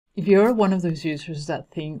If you're one of those users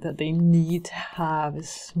that think that they need to have a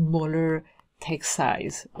smaller text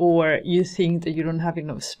size, or you think that you don't have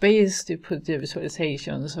enough space to put the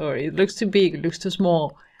visualizations, or it looks too big, it looks too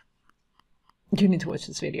small, you need to watch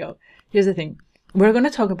this video. Here's the thing. We're going to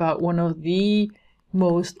talk about one of the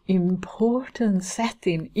most important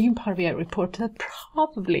settings in Power BI report that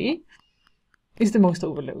probably is the most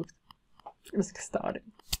overlooked. Let's get started.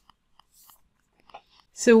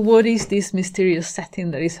 So what is this mysterious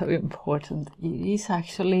setting that is so important? It is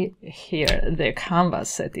actually here, the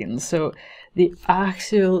canvas setting. So the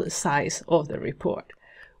actual size of the report.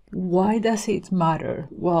 Why does it matter?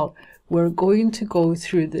 Well, we're going to go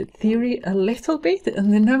through the theory a little bit,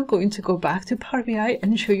 and then I'm going to go back to Power BI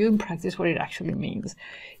and show you in practice what it actually means.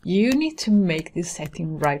 You need to make this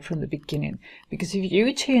setting right from the beginning, because if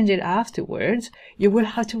you change it afterwards, you will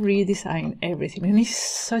have to redesign everything, and it's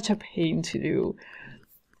such a pain to do.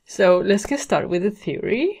 So let's get started with the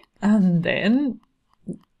theory, and then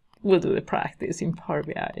we'll do the practice in Power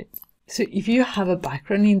BI. So if you have a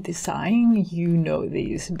background in design, you know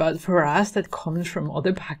this, but for us that comes from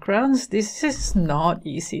other backgrounds, this is not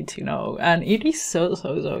easy to know, and it is so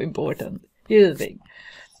important. Here's the thing.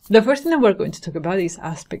 The first thing that we're going to talk about is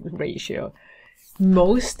aspect ratio.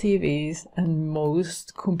 Most TVs and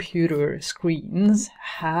most computer screens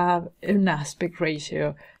have an aspect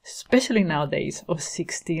ratio, especially nowadays, of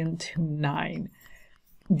 16:9.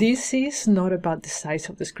 This is not about the size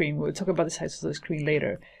of the screen. We'll talk about the size of the screen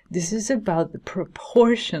later. This is about the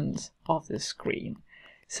proportions of the screen.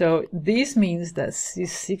 So this means that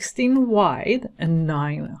it's 16 wide and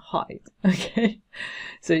 9 height, okay?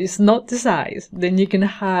 So it's not the size. Then you can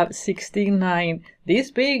have 16:9 this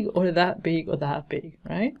big or that big or that big,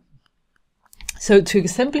 right? So to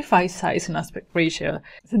exemplify size and aspect ratio,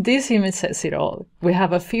 this image says it all. We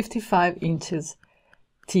have a 55 inches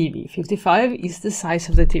TV. 55 is the size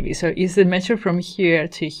of the TV. So it's the measure from here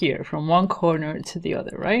to here, from one corner to the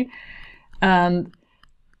other, right? And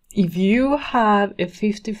if you have a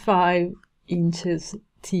 55 inches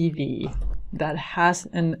TV that has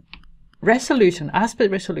an resolution,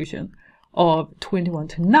 aspect resolution of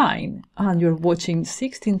 21:9, and you're watching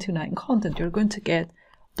 16:9 content, you're going to get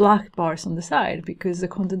black bars on the side because the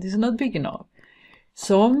content is not big enough.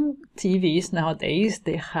 Some TVs nowadays,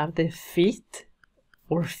 they have the fit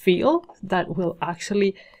or feel that will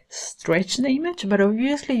actually stretch the image, but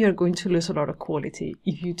obviously you're going to lose a lot of quality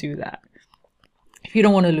if you do that. If you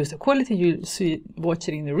don't want to lose the quality, you watch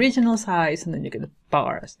it in the original size and then you get the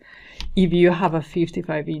bars. If you have a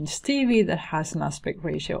 55-inch TV that has an aspect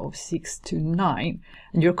ratio of 6:9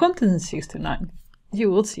 and your content is 6:9,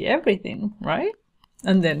 you will see everything, right?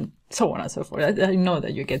 And then so on and so forth. I know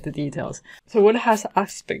that you get the details. So what has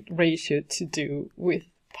aspect ratio to do with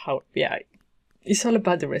Power BI? It's all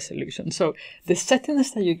about the resolution. So the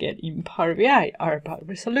settings that you get in Power BI are about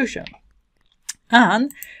resolution.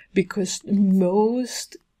 And because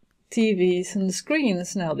most TVs and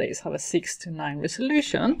screens nowadays have a 6:9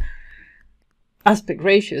 resolution, aspect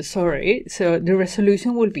ratio, sorry, so the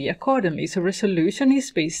resolution will be accordingly. So resolution is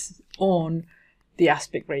based on the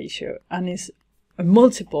aspect ratio and is a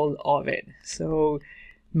multiple of it. So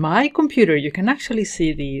my computer, you can actually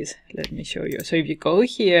see these. Let me show you. So if you go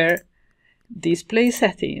here, display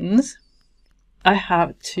settings, I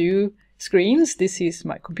have two screens. This is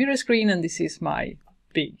my computer screen and this is my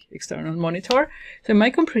big external monitor. So my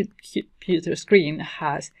computer screen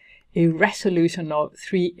has a resolution of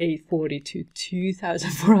 3840 to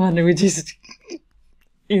 2400, which is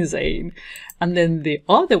insane. And then the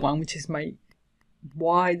other one, which is my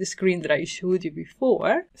wide screen that I showed you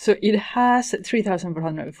before, so it has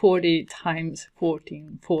 3440 times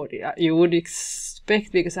 1440. You would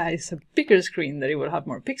expect, because it's a bigger screen, that it will have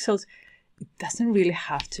more pixels. It doesn't really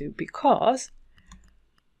have to, because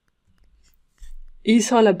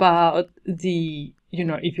it's all about the,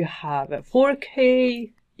 if you have a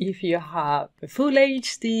 4K, if you have a full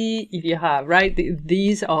HD, if you have, right,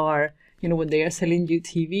 these are, when they are selling you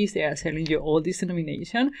TVs, they are selling you all this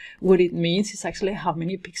denomination. What it means is actually how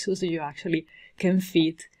many pixels do you actually can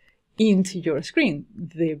fit into your screen.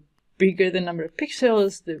 The bigger the number of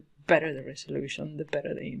pixels, the better the resolution, the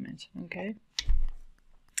better the image, okay?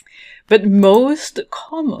 But most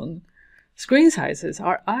common screen sizes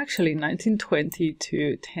are actually 1920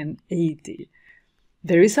 to 1080.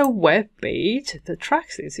 There is a web page that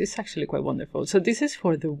tracks this. It's actually quite wonderful. So this is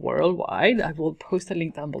for the worldwide. I will post a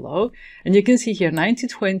link down below. And you can see here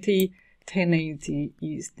 1920, 1080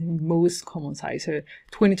 is the most common size. So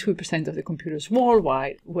 22% of the computers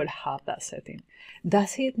worldwide will have that setting.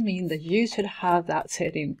 Does it mean that you should have that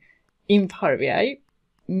setting in Power BI?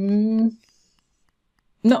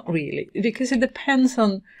 Not really, because it depends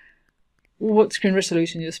on what screen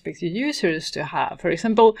resolution you expect your users to have. For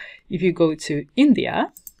example, if you go to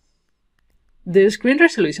India, the screen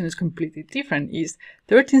resolution is completely different. It's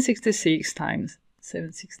 1366 times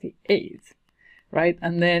 768, right?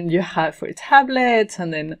 And then you have for tablets,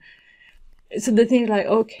 and then, so the thing is like,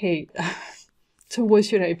 okay, so what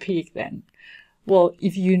should I pick then? Well,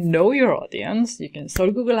 if you know your audience, you can install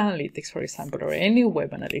Google Analytics, for example, or any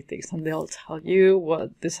web analytics, and they'll tell you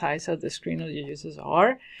what the size of the screen of your users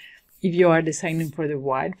are. If you are designing for the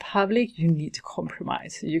wide public, you need to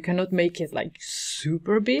compromise. You cannot make it like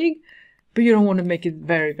super big, but you don't want to make it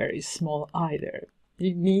very, very small either.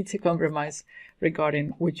 You need to compromise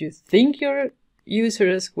regarding what you think your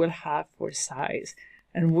users will have for size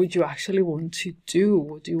and what you actually want to do.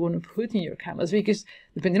 What do you want to put in your canvas? Because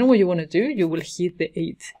depending on what you want to do, you will hit the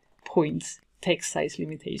 8 points text size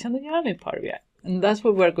limitation that you have in Power BI. And that's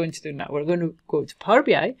what we're going to do now. We're going to go to Power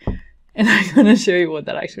BI, and I'm going to show you what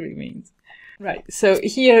that actually means. Right, so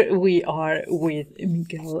here we are with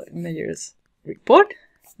Miguel Meyer's report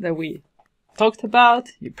that we talked about.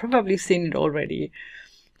 You've probably seen it already.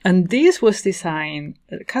 And this was designed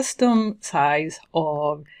at a custom size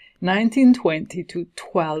of 1920 to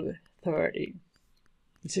 1230.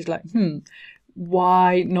 Which is like,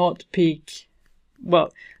 why not pick?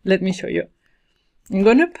 Well, let me show you. I'm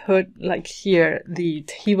going to put like here the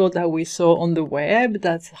table that we saw on the web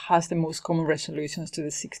that has the most common resolutions to the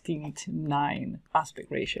 16:9 aspect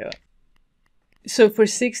ratio. So for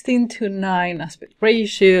 16:9 aspect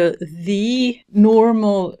ratio, the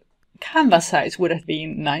normal canvas size would have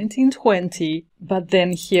been 1920, but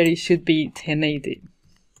then here it should be 1080.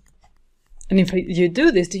 And if you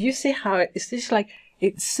do this, do you see how it's just like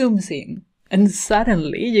it zooms in? And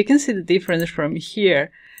suddenly you can see the difference from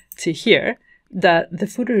here to here, that the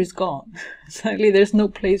footer is gone. Suddenly there's no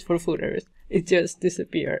place for footers. It just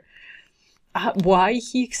disappeared. Why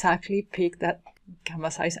he exactly picked that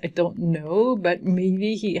canvas size, I don't know, but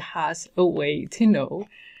maybe he has a way to know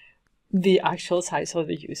the actual size of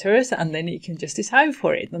the users, and then you can just decide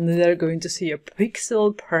for it, and then they're going to see a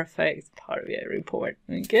pixel perfect Power BI report.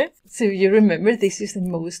 Okay, so you remember this is the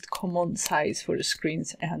most common size for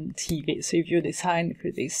screens and TV. So if you design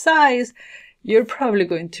for this size, you're probably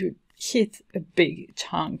going to hit a big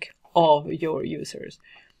chunk of your users.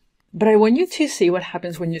 But I want you to see what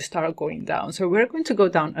happens when you start going down. So we're going to go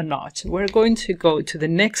down a notch. We're going to go to the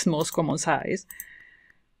next most common size,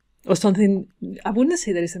 or something. I wouldn't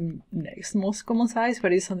say that is a next most common size,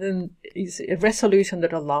 but it's something, is a resolution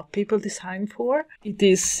that a lot of people design for. It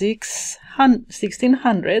is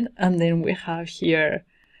 1600, and then we have here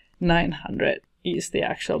 900 is the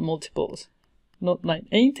actual multiples, not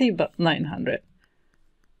 980, but 900.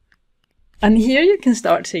 And here you can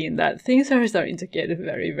start seeing that things are starting to get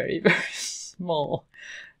very, very, very small.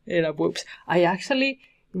 Whoops. I actually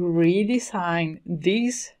redesigned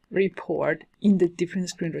this report in the different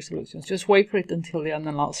screen resolutions. Just wait for it until the end,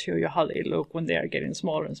 and I'll show you how they look when they are getting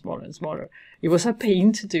smaller and smaller and smaller. It was a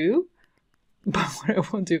pain to do, but what I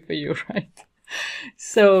won't do for you, right?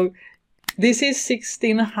 So this is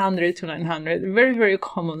 1600 to 900, very, very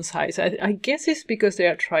common size. I guess it's because they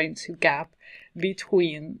are trying to gap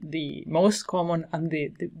between the most common and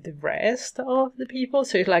the rest of the people.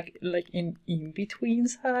 So it's like in between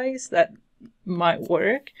size that might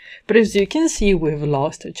work. But as you can see, we've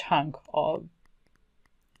lost a chunk of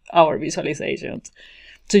our visualizations.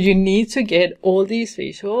 So you need to get all these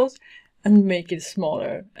visuals and make it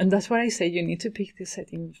smaller. And that's why I say you need to pick the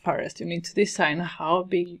setting first. You need to design how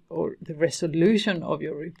big or the resolution of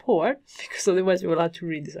your report, because otherwise you will have to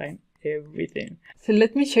redesign everything. So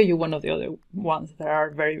let me show you one of the other ones that are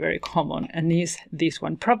very, very common, and is this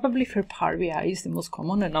one. Probably for Power BI is the most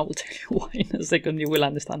common, and I will tell you why in a second. You will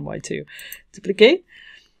understand why too. Duplicate,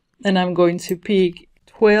 and I'm going to pick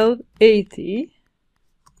 1280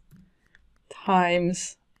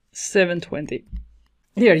 times 720.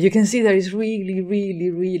 Here you can see that it's really, really,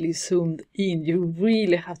 really zoomed in. You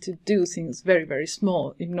really have to do things very, very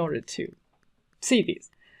small in order to see this.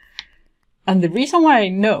 And the reason why I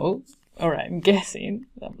know, or I'm guessing,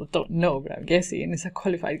 I don't know, but I'm guessing, it's a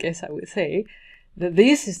qualified guess, I would say, that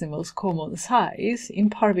this is the most common size in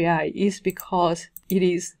Power BI is because it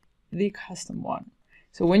is the custom one.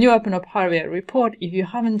 So when you open a Power BI report, if you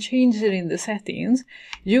haven't changed it in the settings,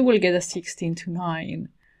 you will get a 16:9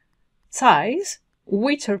 size,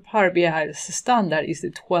 which our Power BI standard is the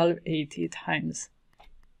 1280 times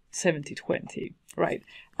 7020, right?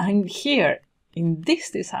 And here in this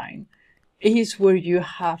design is where you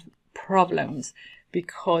have problems,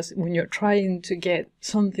 because when you're trying to get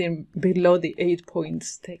something below the 8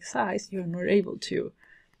 points text size, you're not able to.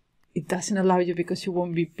 it doesn't allow you because you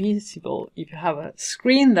won't be visible. If you have a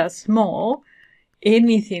screen that's small,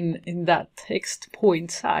 anything in that text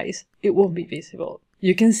point size, it won't be visible.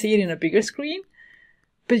 You can see it in a bigger screen,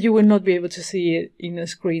 but you will not be able to see it in a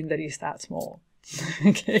screen that is that small.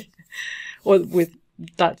 Okay, or with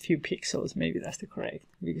that few pixels, maybe that's the correct,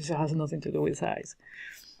 because it has nothing to do with size.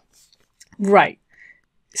 Right,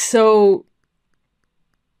 so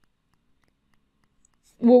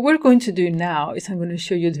what we're going to do now is I'm going to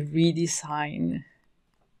show you the redesign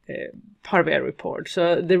Power BI report.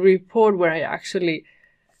 So the report where I actually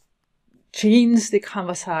changed the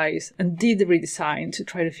canvas size and did the redesign to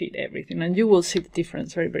try to fit everything, and you will see the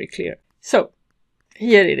difference very, very clear. So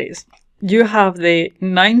here it is. You have the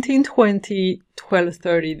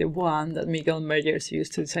 1920-1230, the one that Miguel Meyers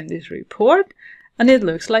used to design this report, and it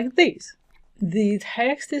looks like this. The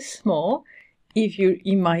text is small. If you're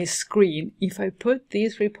in my screen, if I put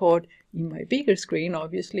this report in my bigger screen,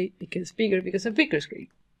 obviously it gets bigger because of bigger screen,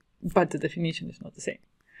 but the definition is not the same.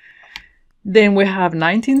 Then we have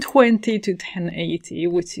 1920 to 1080,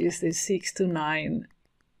 which is the 6 to 9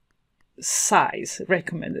 size,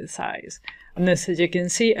 recommended size. And as you can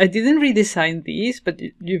see, I didn't redesign these, but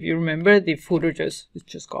if you remember, the footer is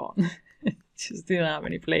just gone. It just didn't have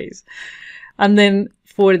any place. And then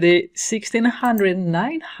for the 1600,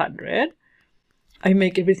 900, I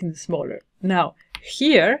make everything smaller. Now,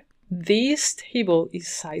 here, this table is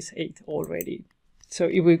size 8 already. So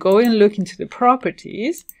if we go and look into the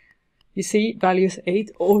properties, you see values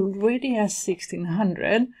 8 already at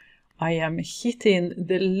 1600. I am hitting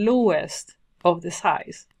the lowest of the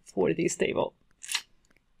size for this table.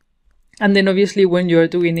 And then obviously when you're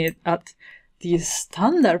doing it at the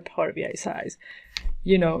standard Power BI size,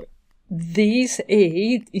 you know, this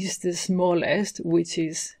 8 is the smallest, which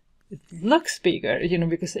is, it looks bigger, you know,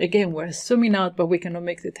 because again, we're zooming out, but we cannot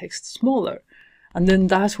make the text smaller. And then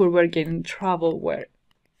that's where we're getting trouble, where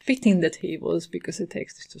fitting the tables because the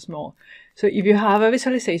text is too small. So if you have a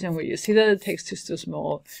visualization where you see that the text is too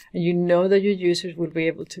small and you know that your users will be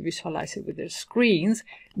able to visualize it with their screens,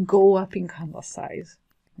 go up in canvas size.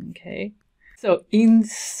 Okay. So in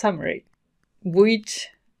summary, which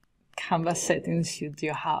canvas settings should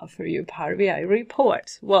you have for your Power BI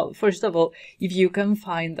reports? Well, first of all, if you can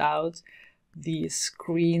find out the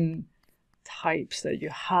screen types that you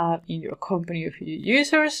have in your company or for your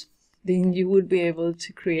users, then you would be able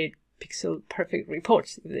to create pixel perfect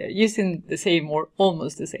reports if they're using the same or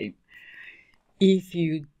almost the same. If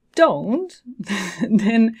you don't,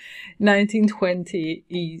 then 1920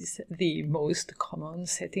 is the most common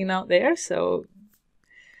setting out there. So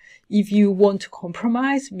if you want to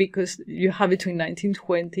compromise, because you have between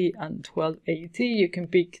 1920 and 1280, you can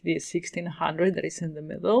pick the 1600 that is in the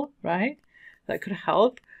middle, right? That could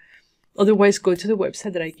help. Otherwise, go to the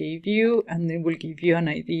website that I gave you, and it will give you an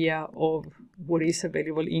idea of what is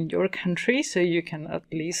available in your country, so you can at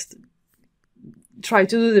least try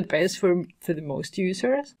to do the best for the most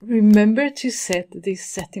users. Remember to set this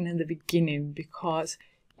setting in the beginning, because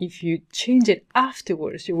if you change it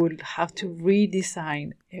afterwards, you will have to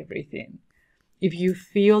redesign everything. If you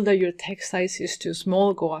feel that your text size is too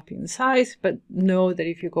small, go up in size, but know that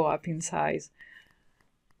if you go up in size,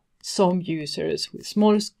 some users with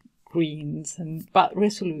small screens and bad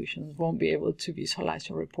resolutions won't be able to visualize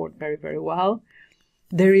your report very, very well.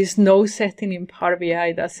 There is no setting in Power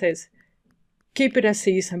BI that says keep it as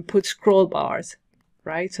is and put scroll bars,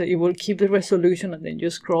 right? So it will keep the resolution and then you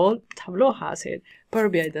scroll. Tableau has it. Power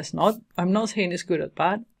BI does not. I'm not saying it's good or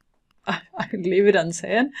bad. I leave it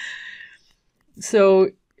unsaid.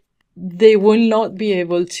 So they will not be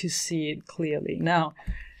able to see it clearly. Now,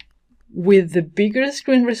 with the bigger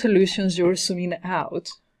screen resolutions, you're zooming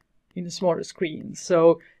out in a smaller screen.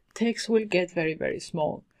 So text will get very, very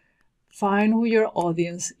small. Find who your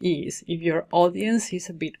audience is. If your audience is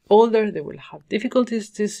a bit older, they will have difficulties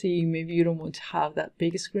to see. Maybe you don't want to have that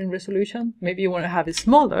big screen resolution. Maybe you want to have it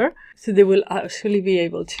smaller, so they will actually be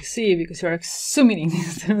able to see because you're zooming in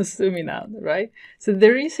instead of zooming out, right? So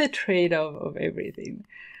there is a trade-off of everything.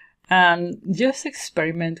 And just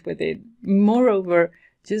experiment with it. Moreover,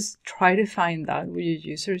 just try to find out what your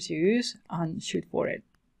users use and shoot for it.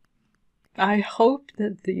 I hope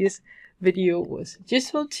that this video was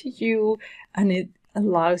useful to you and it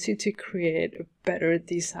allows you to create a better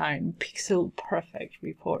design, pixel perfect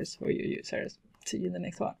reports for your users. See you in the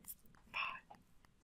next one.